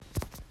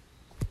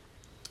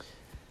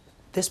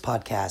This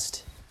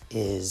podcast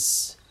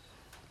is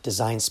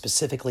designed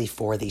specifically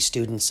for the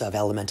students of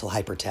Elemental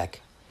Hypertech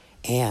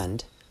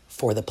and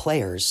for the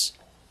players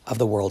of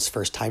the world's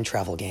first time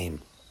travel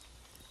game.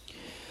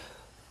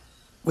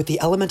 With the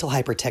Elemental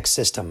Hypertech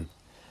system,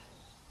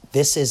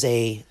 this is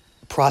a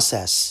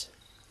process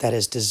that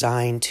is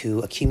designed to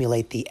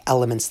accumulate the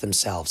elements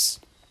themselves.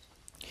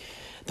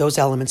 Those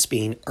elements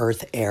being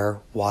earth, air,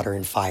 water,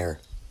 and fire.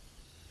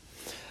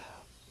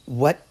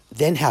 What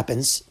then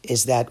happens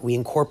is that we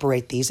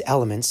incorporate these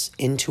elements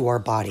into our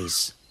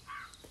bodies.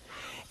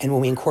 And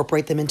when we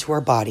incorporate them into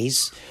our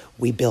bodies,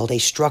 we build a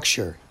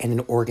structure and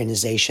an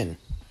organization.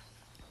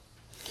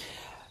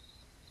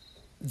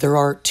 There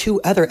are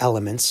two other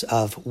elements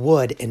of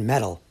wood and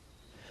metal,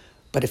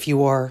 but if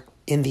you are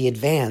in the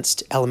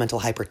advanced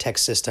Elemental Hypertech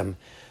system,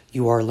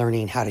 you are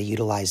learning how to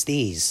utilize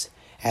these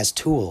as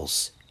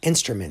tools,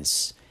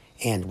 instruments,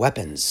 and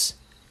weapons.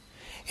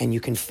 And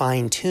you can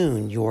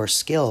fine-tune your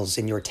skills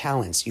and your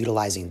talents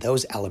utilizing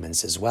those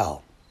elements as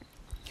well.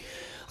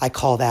 I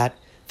call that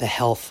the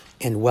health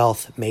and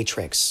wealth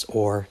matrix,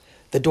 or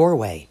the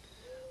doorway,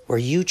 where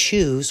you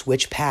choose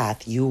which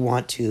path you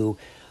want to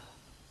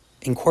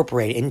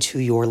incorporate into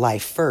your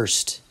life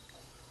first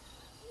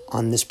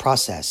on this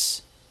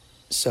process.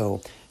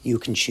 So you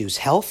can choose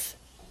health,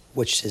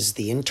 which is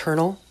the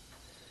internal,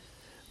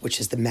 which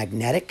is the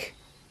magnetic,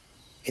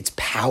 it's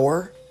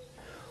power,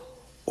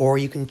 or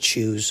you can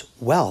choose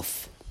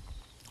wealth,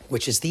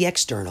 which is the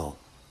external,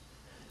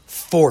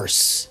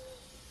 force,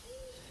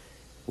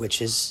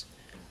 which is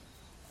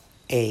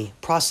a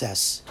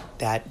process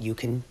that you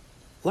can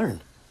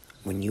learn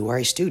when you are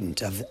a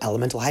student of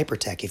Elemental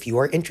Hypertech. If you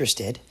are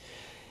interested,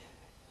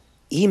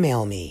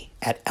 email me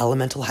at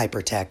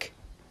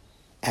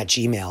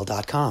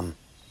elementalhypertech@gmail.com.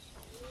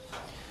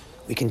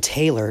 We can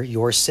tailor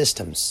your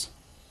systems.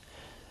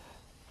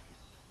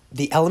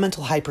 The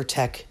Elemental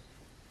Hypertech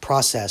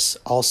process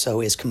also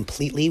is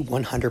completely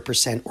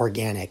 100%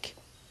 organic.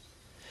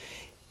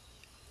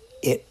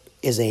 It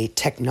is a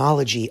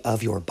technology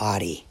of your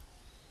body.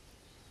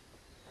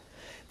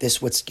 This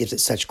is what gives it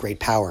such great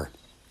power.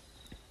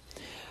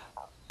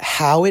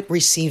 How it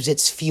receives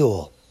its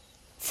fuel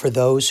for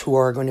those who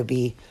are going to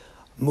be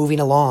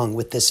moving along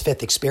with this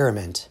fifth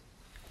experiment.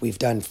 We've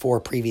done 4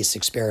 previous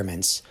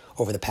experiments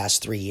over the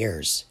past 3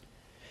 years,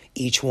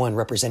 each one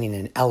representing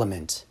an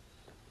element.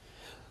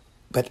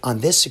 But on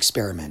this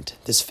experiment,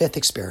 this fifth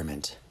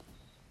experiment,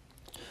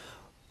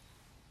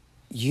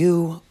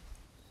 you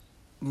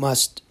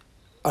must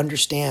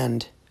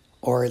understand,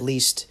 or at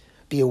least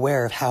be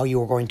aware of how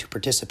you are going to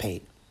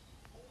participate.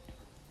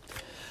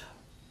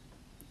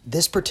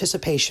 This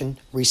participation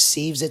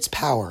receives its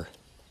power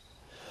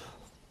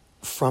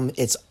from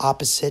its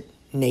opposite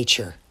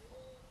nature.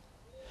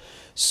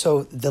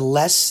 So the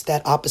less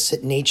that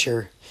opposite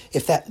nature,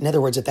 if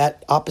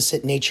that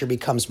opposite nature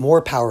becomes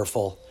more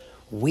powerful,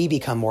 we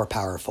become more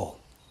powerful.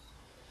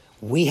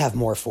 We have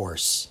more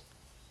force.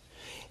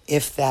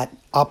 If that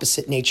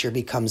opposite nature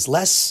becomes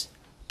less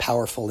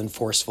powerful and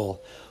forceful,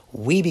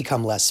 we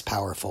become less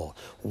powerful.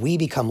 We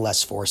become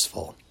less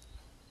forceful.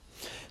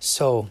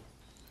 So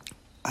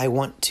I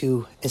want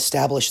to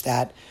establish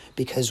that,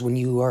 because when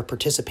you are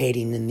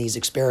participating in these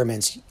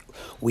experiments,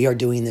 we are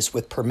doing this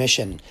with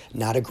permission,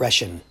 not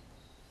aggression.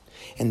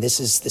 And this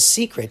is the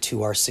secret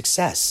to our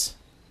success,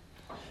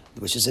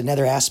 which is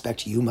another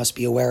aspect you must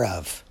be aware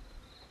of.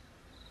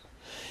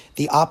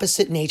 The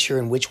opposite nature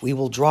in which we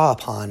will draw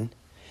upon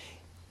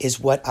is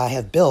what I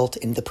have built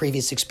in the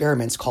previous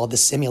experiments called the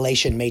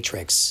simulation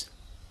matrix,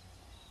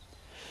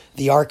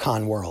 the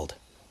Archon world,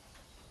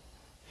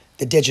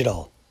 the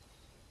digital.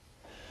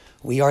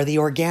 We are the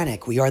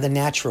organic. We are the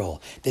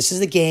natural. This is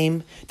the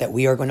game that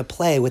we are going to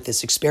play with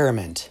this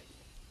experiment.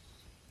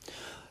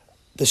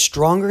 The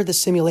stronger the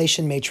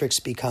simulation matrix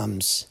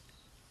becomes,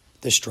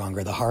 the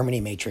stronger the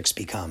harmony matrix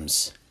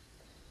becomes.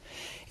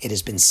 It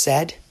has been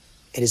said,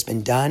 it has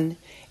been done,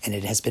 and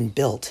it has been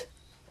built.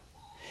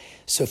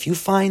 So if you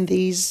find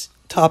these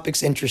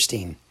topics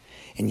interesting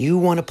and you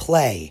want to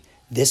play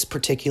this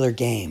particular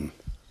game,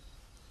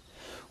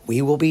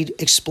 we will be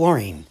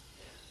exploring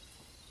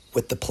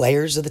with the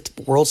players of the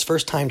world's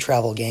first time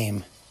travel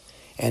game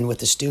and with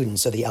the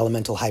students of the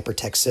Elemental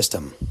Hypertech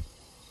system.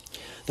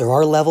 There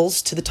are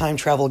levels to the time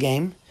travel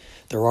game.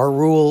 There are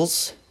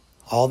rules.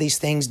 All these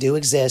things do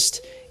exist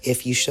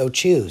if you so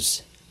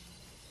choose.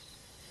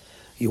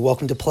 You're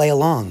welcome to play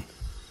along.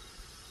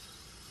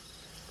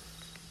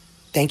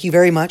 Thank you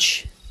very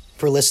much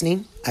for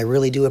listening. I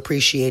really do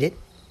appreciate it.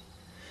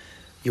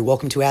 You're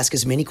welcome to ask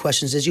as many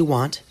questions as you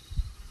want.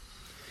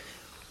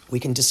 We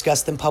can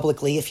discuss them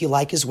publicly if you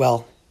like as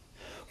well.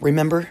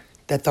 Remember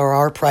that there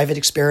are private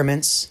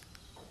experiments,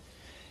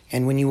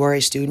 and when you are a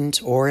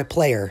student or a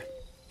player,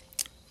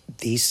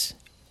 these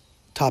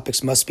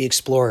topics must be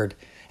explored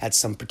at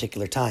some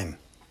particular time.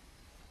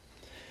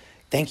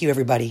 Thank you,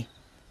 everybody.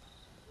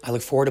 I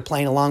look forward to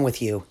playing along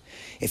with you.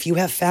 If you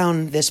have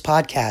found this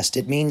podcast,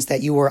 it means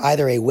that you were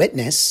either a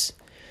witness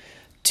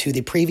to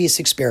the previous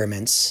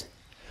experiments,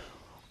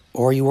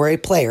 or you were a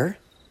player,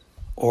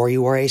 or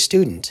you are a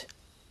student.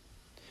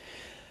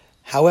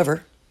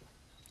 However,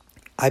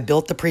 I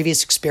built the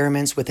previous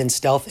experiments within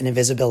stealth and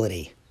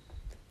invisibility.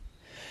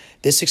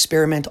 This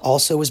experiment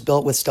also was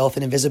built with stealth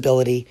and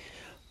invisibility,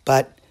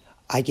 but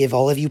I give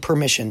all of you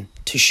permission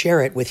to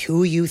share it with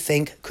who you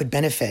think could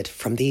benefit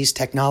from these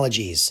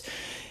technologies,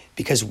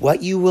 because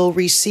what you will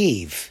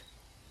receive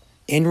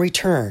in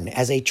return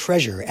as a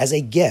treasure, as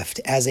a gift,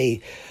 as a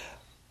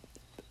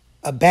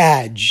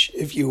badge,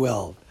 if you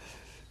will,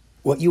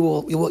 what you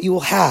will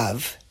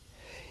have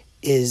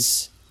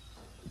is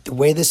the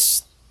way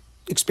this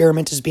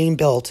experiment is being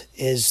built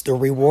is the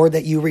reward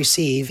that you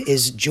receive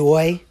is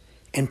joy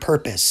and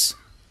purpose.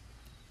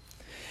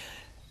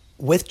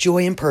 With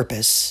joy and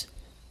purpose,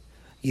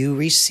 you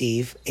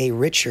receive a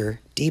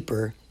richer,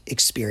 deeper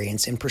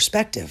experience and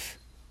perspective.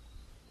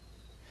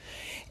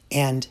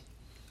 And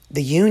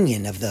the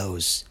union of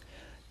those,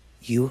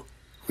 you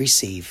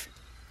receive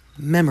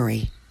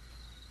memory.